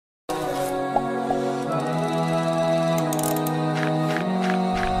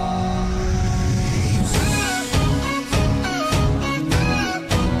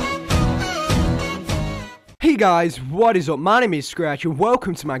Guys, what is up? My name is Scratch and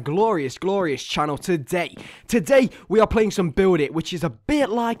welcome to my glorious channel today. Today we are playing some Build It, which is a bit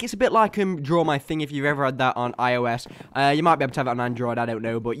like Draw My Thing if you've ever had that on iOS. You might be able to have it on Android, I don't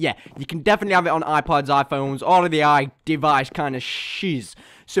know, but yeah, you can definitely have it on iPods, iPhones, all of the iDevice kind of shiz.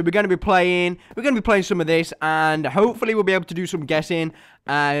 So we're going to be playing some of this, and hopefully we'll be able to do some guessing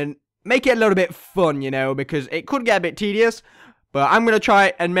and make it a little bit fun, you know, because it could get a bit tedious. But I'm going to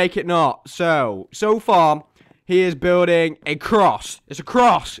try and make it not. So far, he is building a cross. It's a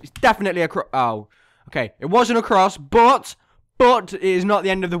cross. It's definitely a cross. Oh, okay. It wasn't a cross, but it is not the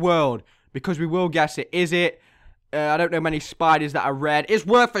end of the world. Because we will guess it. Is it? I don't know many spiders that are red. It's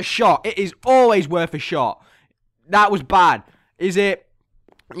worth a shot. It is always worth a shot. That was bad. Is it?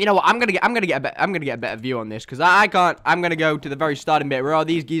 You know what? I'm gonna get a better view on this because I can't. I'm gonna go to the very starting bit where all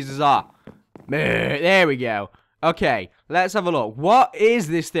these geezers are. There we go. Okay, let's have a look. What is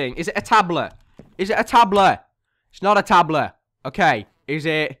this thing? Is it a tablet? Is it a tablet? It's not a tablet. Okay, is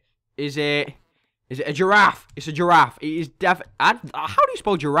it a giraffe? It's a giraffe. It is how do you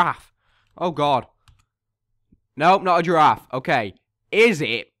spell giraffe? Oh God. Nope, not a giraffe. Okay, is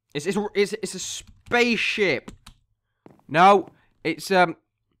it? It's a spaceship. No, it's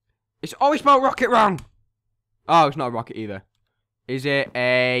always spelled rocket wrong. Oh, it's not a rocket either. Is it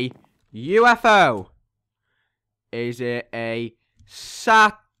a UFO? Is it a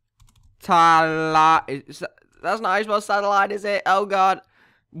satellite? That's not how you spell satellite, is it? Oh God.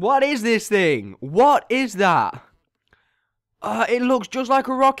 What is this thing? What is that? It looks just like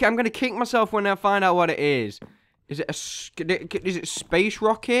a rocket. I'm going to kick myself when I find out what it is. Is it space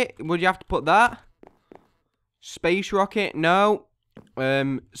rocket? Would you have to put that? Space rocket? No.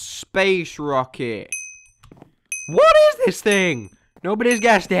 Space rocket. What is this thing? Nobody's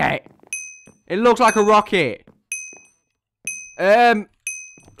guessed it. It looks like a rocket.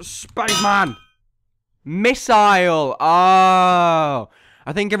 Spaceman. Missile. Oh,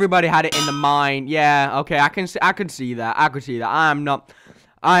 I think everybody had it in the mind. Yeah, okay, I could see that.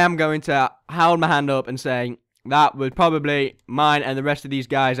 I am going to hold my hand up and say that was probably mine and the rest of these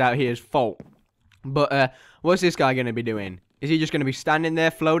guys out here's fault. But what's this guy going to be doing? Is he just going to be standing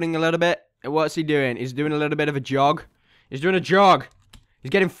there floating a little bit? What's he doing? He's doing a little bit of a jog. He's doing a jog. He's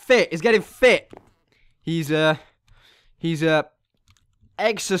getting fit. He's getting fit. He's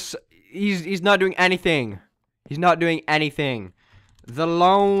not doing anything. He's not doing anything. The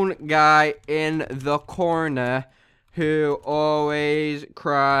lone guy in the corner who always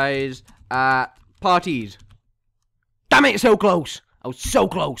cries at parties. Damn it, so close. I was so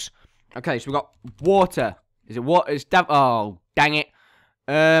close. Okay, so we got water. Is it water? Oh, dang it.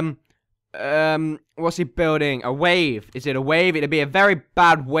 What's he building? A wave. Is it a wave? It'd be a very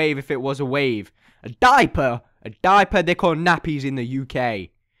bad wave if it was a wave. A diaper. A diaper they call nappies in the UK.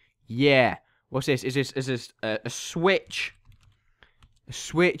 Yeah. What's this? Is this a switch? A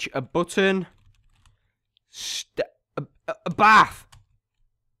switch? A button? A bath?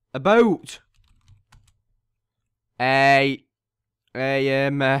 A boat? It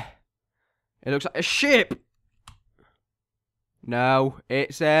looks like a ship. No,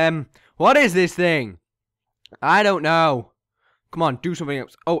 it's what is this thing? I don't know. Come on, do something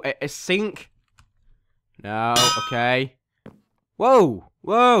else. Oh, a sink? No, okay. Whoa,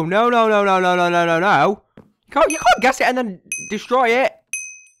 no. You can't guess it and then destroy it.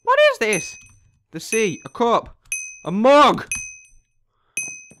 What is this? The sea, a cup, a mug.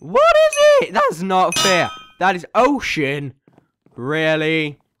 What is it? That's not fair. That is ocean.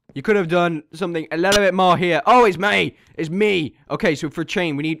 Really? You could have done something a little bit more here. Oh, it's me. It's me. Okay, so for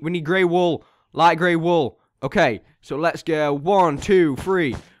chain, we need grey wool, light grey wool. Okay, so let's go 1, 2,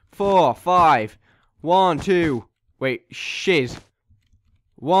 3, 4, 5. 1, 2. Wait, shiz.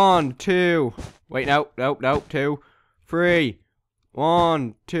 1, 2. Wait, no. 2, 3.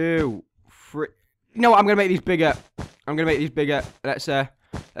 1, 2, 3. No, I'm gonna make these bigger.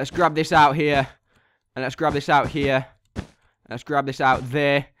 Let's grab this out here, and let's grab this out here. Let's grab this out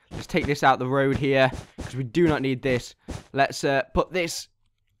there. Let's take this out the road here because we do not need this. Let's put this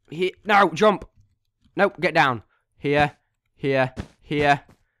here. No, jump. Nope, get down. Here.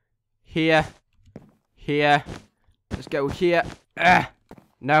 Let's go here.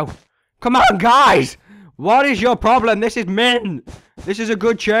 No. Come on, guys. What is your problem? This is mint. This is a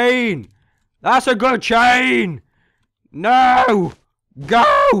good chain. That's a good chain. No.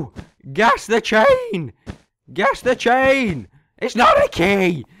 Go. Gas the chain. Gas the chain. It's not a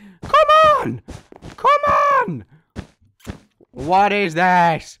key. Come on. What is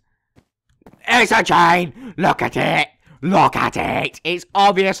this? It's a chain. Look at it. It's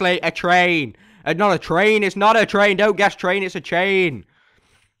obviously a train. Not a train. It's not a train. Don't guess train. It's a chain.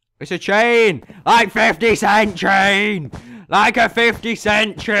 It's a chain. Like 50-cent chain. Like a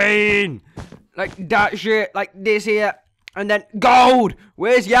 50-cent chain. Like that shit. Like this here. And then gold.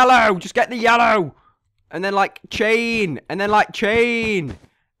 Where's yellow? Just get the yellow. And then like chain. And then like chain.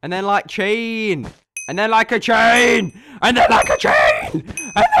 And then like chain. And then like a chain. And then like a chain. And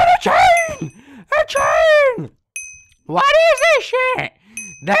then a chain. A chain. What is this shit?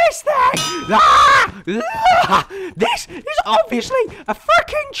 This thing! This is obviously a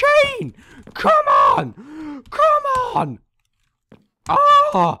freaking chain! Come on! Come on!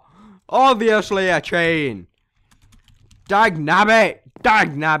 Oh! Obviously a chain! Dagnabbit!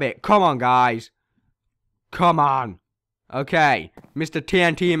 Dagnabbit! Come on, guys! Come on! Okay, Mr.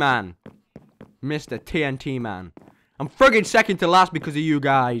 TNT Man. Mr. TNT Man. I'm friggin' second to last because of you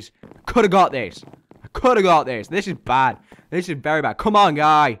guys. Could have got this. I could have got this. This is bad. This is very bad. Come on,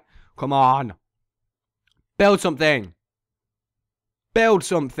 guy. Come on. Build something. Build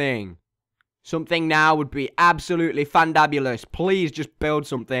something. Something now would be absolutely fandabulous. Please just build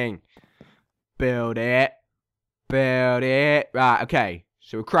something. Build it. Build it. Right, okay.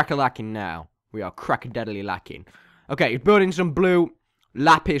 So we're crack-a-lacking now. We are crack-a-deadly lacking. Okay, he's building some blue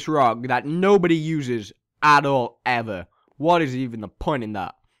lapis rock that nobody uses at all, ever. What is even the point in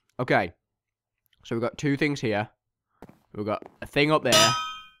that? Okay. So we've got two things here. We've got a thing up there.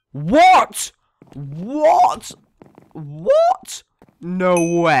 What? What? What? No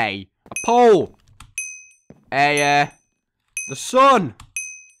way. A pole. The sun.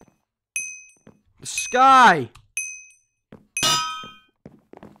 The sky.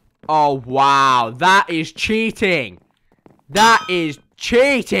 Oh, wow. That is cheating. That is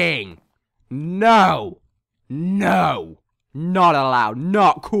cheating. No. No. Not allowed.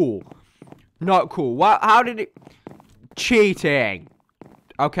 Not cool. Not cool. What? How did it... Cheating.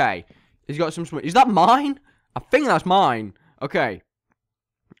 Okay. He's got some... Is that mine? I think that's mine. Okay.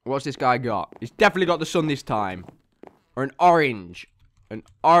 What's this guy got? He's definitely got the sun this time. Or an orange. An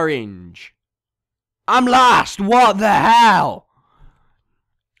orange. I'm last! What the hell?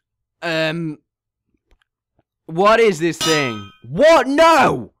 What is this thing? What?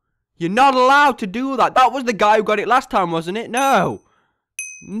 No! You're not allowed to do that. That was the guy who got it last time, wasn't it? No.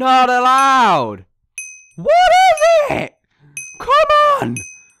 Not allowed. What is it? Come on.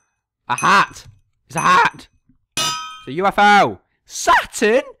 A hat. It's a hat. It's a UFO.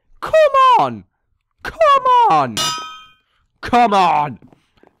 Saturn? Come on. Come on. Come on.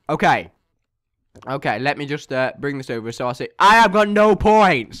 Okay. Okay, let me just bring this over so I see. I have got no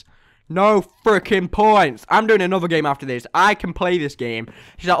points. No freaking points. I'm doing another game after this. I can play this game.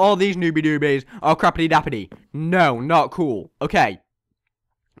 She's like, all these newbie doobies are crappity dappity. No, not cool. Okay.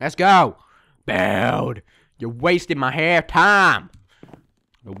 Let's go. Build. You're wasting my hair time.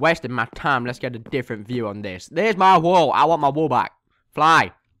 You're wasting my time. Let's get a different view on this. There's my wool. I want my wool back.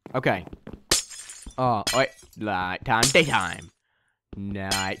 Fly. Okay. Oh, wait. Nighttime, daytime.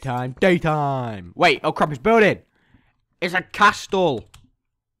 Nighttime, daytime. Wait, oh crap, it's building. It's a castle.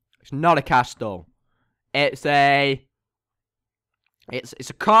 It's not a castle. It's a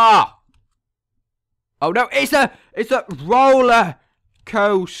car. Oh no, it's a roller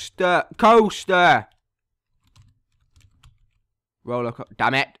coaster. Roller coaster.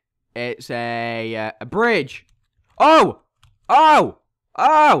 Damn it. It's a bridge. Oh!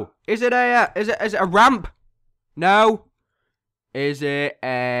 Is it a ramp? No. Is it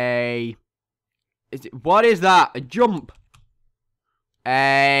what is that? A jump.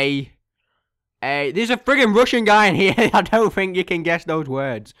 There's a friggin' Russian guy in here. I don't think you can guess those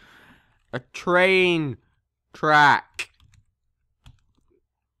words. A train track.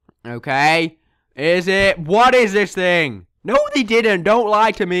 Okay. What is this thing? No, they didn't. Don't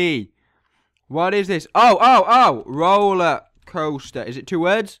lie to me. What is this? Oh. Roller coaster. Is it two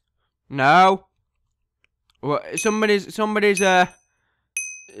words? No. What? Somebody's a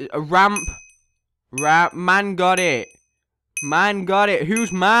ramp. Man got it. Man got it.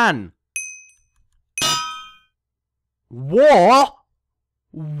 Who's man? War?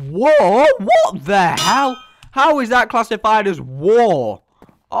 War? What the hell? How is that classified as war?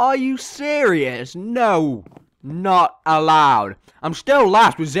 Are you serious? No. Not allowed. I'm still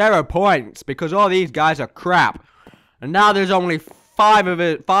last with 0 points because all these guys are crap. And now there's only five of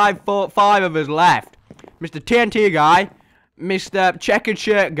us left. Mr. TNT guy, Mr. Checkered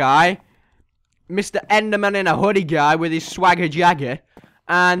Shirt guy, Mr. Enderman in a hoodie guy with his swagger jagger,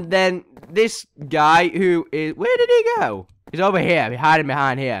 and then this guy who is... Where did he go? He's over here, hiding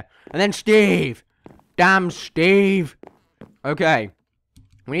behind here. And then Steve. Damn Steve. Okay.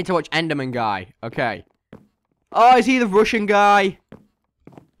 We need to watch Enderman guy. Okay. Oh, is he the Russian guy?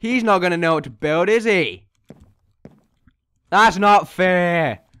 He's not going to know what to build, is he? That's not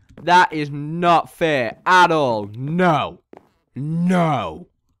fair. That is not fair at all. No. No.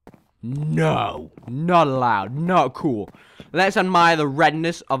 No. Not allowed. Not cool. Let's admire the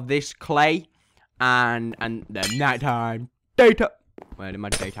redness of this clay. And the nighttime. Daytime. Where did my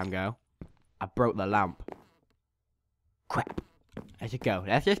daytime go? I broke the lamp. Crap. Let's just go.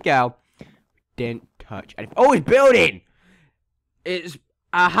 Let's just go. Didn't touch anything. Oh, it's building! It's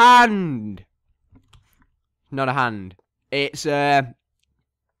a hand. Not a hand. It's oh,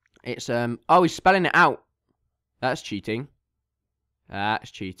 he's spelling it out. That's cheating.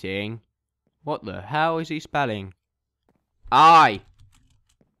 That's cheating. What the hell is he spelling? I.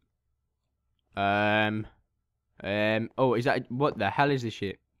 Oh, is that, what the hell is this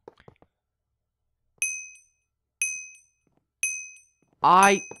shit?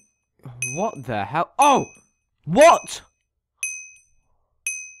 What the hell? Oh! What?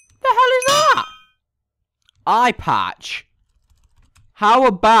 The hell is that? Eye patch. How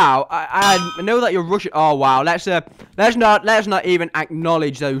about I know that you're Russian. Oh wow, let's not even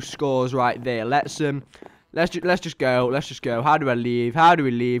acknowledge those scores right there. Let's just go. Let's just go. How do I leave? How do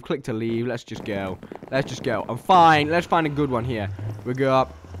we leave? Click to leave. Let's just go. Let's just go. I'm fine. Let's find a good one here. We go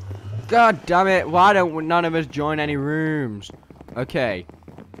up. God damn it! Why don't none of us join any rooms? Okay.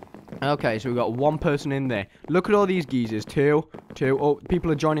 Okay, so we got one person in there. Look at all these geezers. Two. Oh,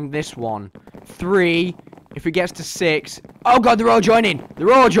 people are joining this one. 3. If it gets to 6. Oh god, they're all joining.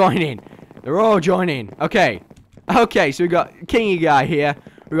 They're all joining. They're all joining. Okay. Okay, so we got Kingy guy here.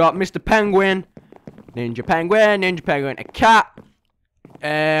 We got Mr. Penguin. Ninja Penguin, a cat.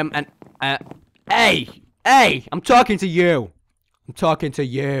 And hey, I'm talking to you. I'm talking to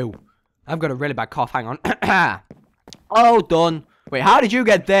you. I've got a really bad cough. Hang on. All done. Wait, how did you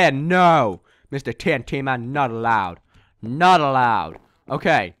get there? No. Mr. TNT man, not allowed. Not allowed.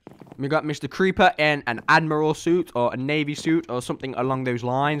 Okay. We got Mr. Creeper in an admiral suit or a navy suit or something along those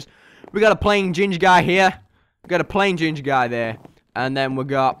lines. We got a plain ginger guy here. We got a plain ginger guy there. And then we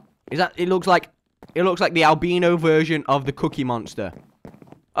got, it looks like the albino version of the Cookie Monster.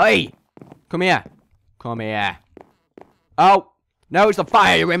 Hey, come here. Come here. Oh, no, it's the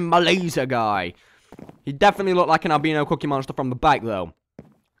fire in my laser guy. He definitely looked like an albino Cookie Monster from the back, though.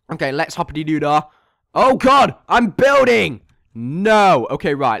 Okay, let's hoppity-doo-dah. Oh, God, I'm building. No.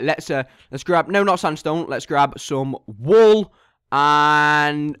 Okay, right, let's grab, no, not sandstone. Let's grab some wool.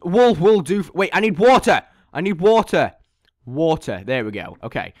 And wool will do. Wait, I need water. I need water. Water. There we go.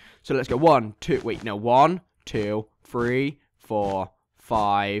 Okay, so let's go. 1, 2. Wait, no. 1, 2, 3, 4,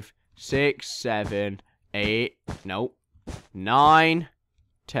 5, 6, 7, 8. No. 9,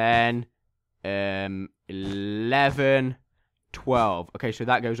 10, 11, 12. Okay, so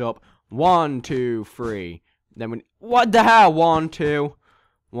that goes up. 1, 2, 3. Then we. What the hell? 1, 2.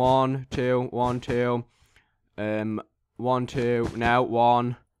 1, 2. 1, 2. 1, 2. No.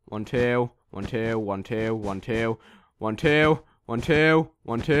 1. 1, 2. 1, 2. 1, 2. 1, 2. 1, 2, 1, 2,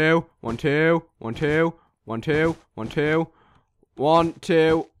 1, 2, 1, 2, 1, 2, 1, 2, 1, 2, 1, 2, 1,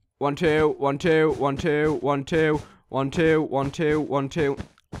 2, 1, 2, 1, 2, 1, 2, 1, 2, 1, 2, 1, 2,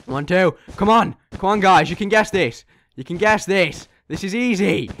 1, 2. Come on, guys, you can guess this. You can guess this. This is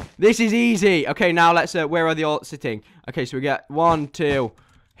easy. This is easy. Okay, now let's. Where are they all sitting? Okay, so we get 1, 2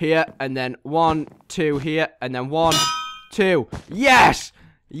 here, and then 1, 2 here, and then 1, 2. Yes,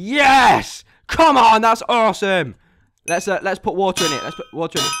 yes. Come on, that's awesome. Let's put water in it. Let's put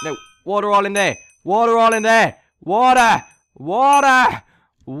water in it. No, water all in there. Water all in there. Water. Water.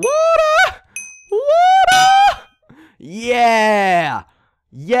 Water. Water. Yeah.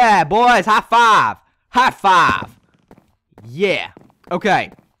 Yeah, boys. High five. High five. Yeah.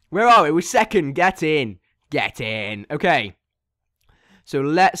 Okay. Where are we? We're second. Get in. Get in. Okay. So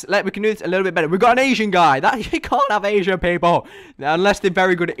we can do this a little bit better. We've got an Asian guy. That you can't have Asian people unless they're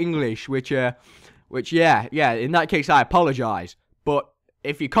very good at English, which yeah, in that case I apologize. But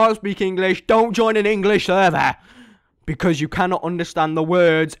if you can't speak English, don't join an English server because you cannot understand the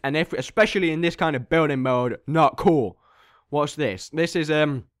words, and especially in this kind of building mode, not cool. What's this? This is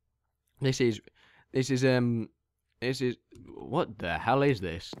what the hell is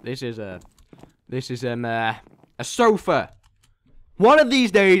this? This is a sofa. One of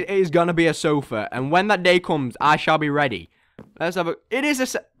these days it is gonna be a sofa, and when that day comes, I shall be ready. Let's have a. It is a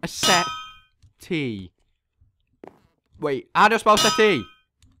settee. Wait, how do I spell settee?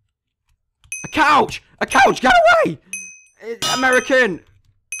 A couch! A couch! Get away! It's American!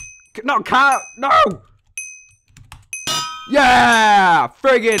 Not cow! No! Yeah!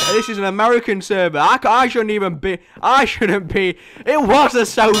 Friggin', this is an American server. I shouldn't even be. I shouldn't be. It was a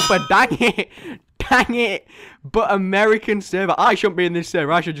sofa, dang it! Dang it! But American server. I shouldn't be in this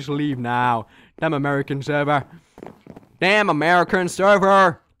server. I should just leave now. Damn American server. Damn American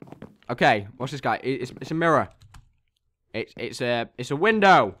server. Okay, what's this guy? It's a mirror. It's a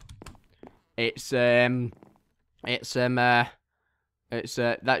window. That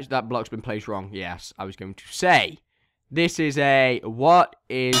block's been placed wrong. Yes, I was going to say this is a what?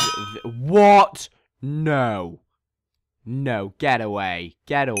 No, get away,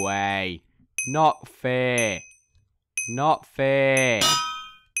 not fair,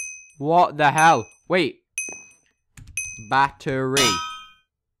 What the hell? Wait, battery,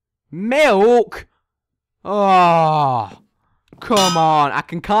 milk. Oh, come on. I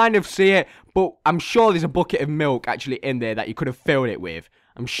can kind of see it, but I'm sure there's a bucket of milk actually in there that you could have filled it with.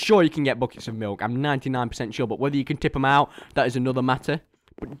 I'm sure you can get buckets of milk. I'm 99% sure, but whether you can tip them out, that is another matter.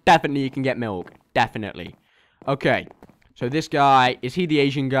 But definitely you can get milk. Definitely. Okay. So this guy, is he the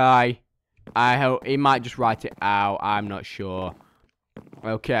Asian guy? I hope he might just write it out. I'm not sure.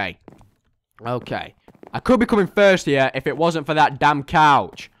 Okay. Okay. I could be coming first here if it wasn't for that damn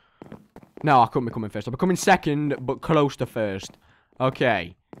couch. No, I couldn't be coming first. I'll be coming second, but close to first.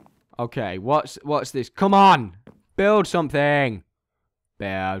 Okay. Okay, what's this? Come on! Build something!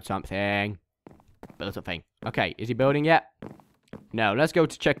 Build something. Build something. Okay, is he building yet? No, let's go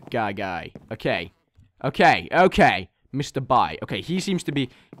to check guy. Okay. Okay, Mr. Buy. Okay, he seems to be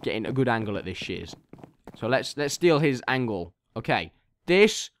getting a good angle at this shiz. So let's steal his angle. Okay.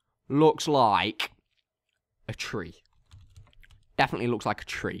 This looks like a tree. Definitely looks like a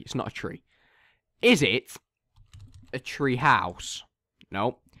tree. It's not a tree. Is it a tree house?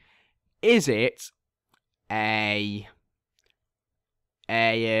 No. Is it a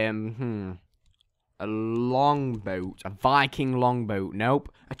longboat? A Viking longboat?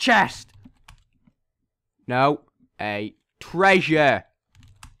 Nope. A chest? No. A treasure?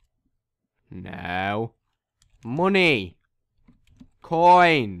 No. Money?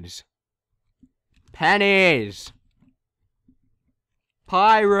 Coins? Pennies?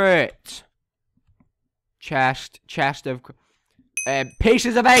 Pirate? Chest of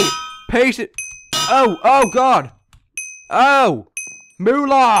pieces of 8. Pieces. Oh God. Oh,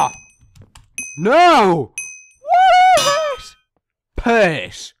 moolah. No. What is this?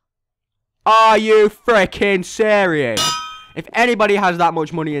 Purse. Are you freaking serious? If anybody has that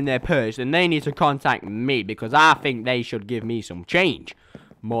much money in their purse, then they need to contact me because I think they should give me some change.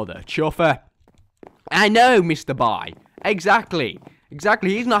 Mother chuffer. I know, Mr. Buy. Exactly.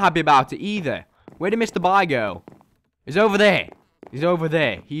 He's not happy about it either. Where did Mr. Buy go? He's over there.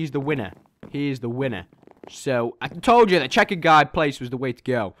 He's the winner. So, I told you that checkered guide place was the way to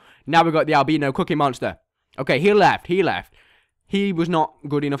go. Now we've got the albino cookie monster. Okay, he left. He was not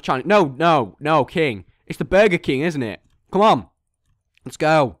good enough challenge. No, King. It's the Burger King, isn't it? Come on. Let's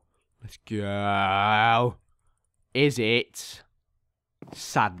go. Is it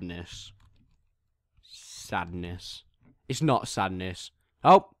sadness? It's not sadness.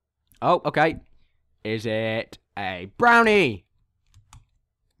 Oh, okay. Is it a brownie?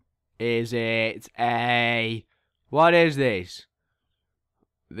 Is it a... What is this?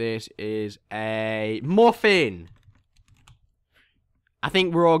 This is a muffin. I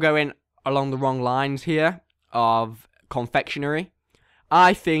think we're all going along the wrong lines here of confectionery.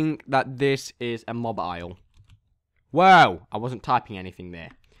 I think that this is a mobile. Whoa, I wasn't typing anything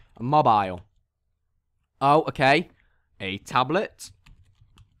there. A mobile. Oh, okay. A tablet.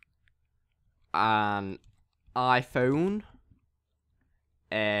 An iPhone.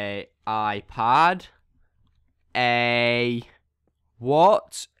 A iPad. A...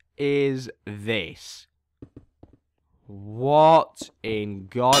 What is this? What in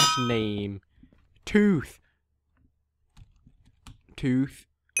God's name? Tooth.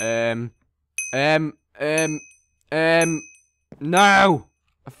 No!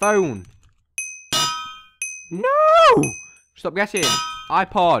 A phone. No! Stop guessing.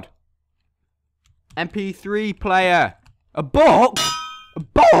 iPod. MP3 player. A book? A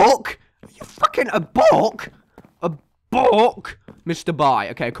book? You fucking a book? A book? Mr. Buy.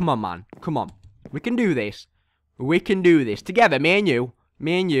 Okay, come on, man. Come on. We can do this. We can do this. Together, me and you,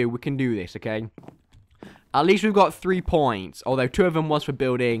 we can do this, okay? At least we've got 3 points, although 2 of them was for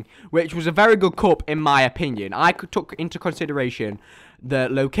building, which was a very good cup, in my opinion. I took into consideration the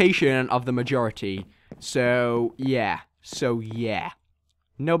location of the majority. So, yeah.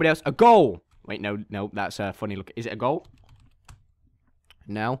 Nobody else. A goal. Wait, no, that's a funny look. Is it a goal?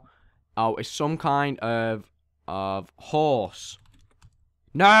 No. Oh, it's some kind of horse.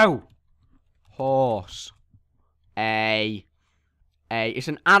 No! Horse. It's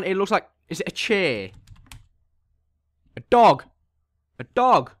an ant. It looks like, is it a chair? A dog. A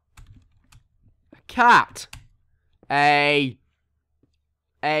cat.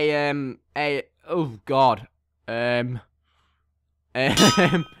 Oh God.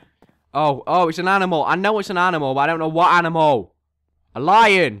 Oh, it's an animal. I know it's an animal, but I don't know what animal. A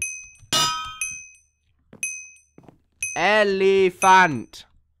lion. Elephant.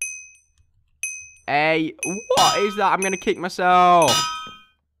 What is that? I'm gonna kick myself.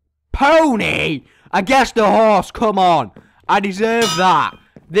 Pony. I guess the horse. Come on. I deserve that.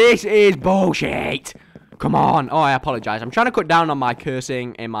 This is bullshit. Come on. Oh, I apologize. I'm trying to cut down on my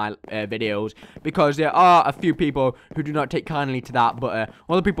cursing in my videos because there are a few people who do not take kindly to that, but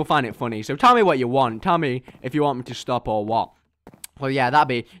other people find it funny. So tell me what you want. Tell me if you want me to stop or what. Well, yeah, that'd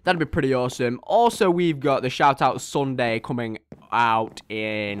be pretty awesome. Also, we've got the shout out Sunday coming out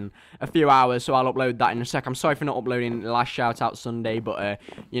in a few hours, so I'll upload that in a sec. I'm sorry for not uploading the last shout out Sunday, but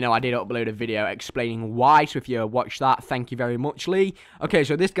you know, I did upload a video explaining why. So if you watch that, thank you very much, Lee. Okay,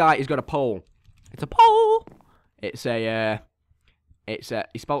 so this guy has got a pole. It's a pole. It's he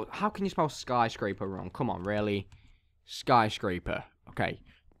spelled. How can you spell skyscraper wrong? Come on, really? Skyscraper. Okay,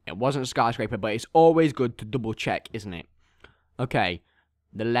 it wasn't skyscraper, but it's always good to double check, isn't it? Okay,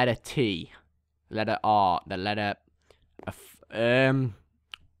 the letter T, letter R, the letter a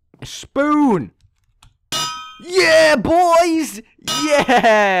spoon. Yeah, boys.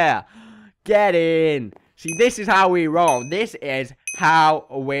 Yeah, get in. See, this is how we roll. This is how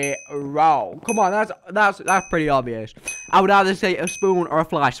we roll. Come on, that's pretty obvious. I would either say a spoon or a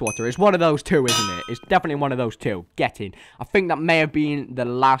fly swatter. It's one of those two, isn't it? It's definitely one of those two. Get in. I think that may have been the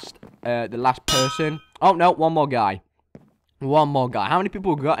last person. Oh no, one more guy. One more guy. How many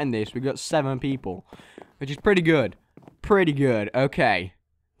people got in this? We got 7 people, which is pretty good. Pretty good. Okay,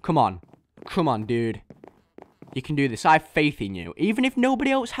 come on, dude. You can do this. I have faith in you. Even if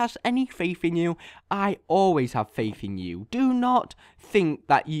nobody else has any faith in you, I always have faith in you. Do not think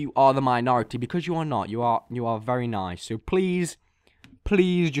that you are the minority, because you are not. You are very nice. So please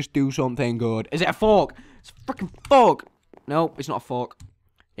just do something good. Is it a fork? It's a freaking fork. No, it's not a fork.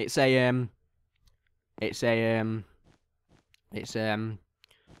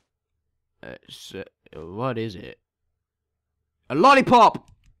 What is it? A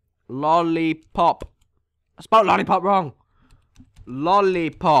lollipop. Lollipop. I spelled lollipop wrong.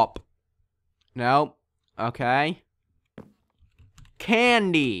 Lollipop. No. Okay.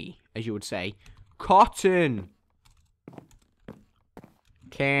 Candy, as you would say. Cotton.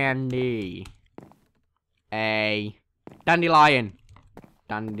 Candy. A dandelion.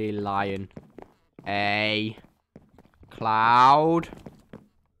 Dandelion. A cloud.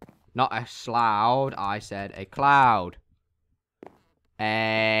 Not a sloud. I said a cloud.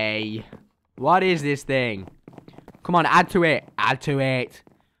 What is this thing? Come on, add to it. Add to it.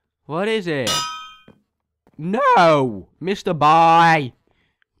 What is it? No! Mr. Boy.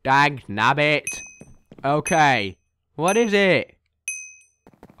 Dag nabbit. Okay. What is it?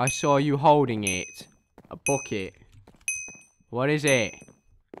 I saw you holding it. A bucket. What is it?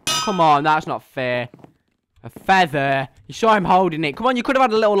 Come on, that's not fair. A feather. You saw him holding it. Come on, you could have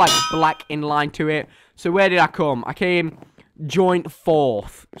had a little, like, black inline to it. So where did I come? I came joint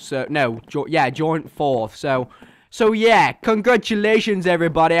 4th. So, no. Joint 4th. So yeah, congratulations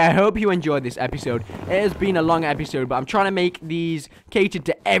everybody. I hope you enjoyed this episode. It has been a long episode, but I'm trying to make these catered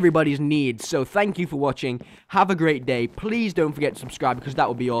to everybody's needs. So thank you for watching. Have a great day. Please don't forget to subscribe, because that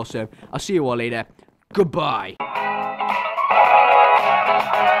would be awesome. I'll see you all later. Goodbye.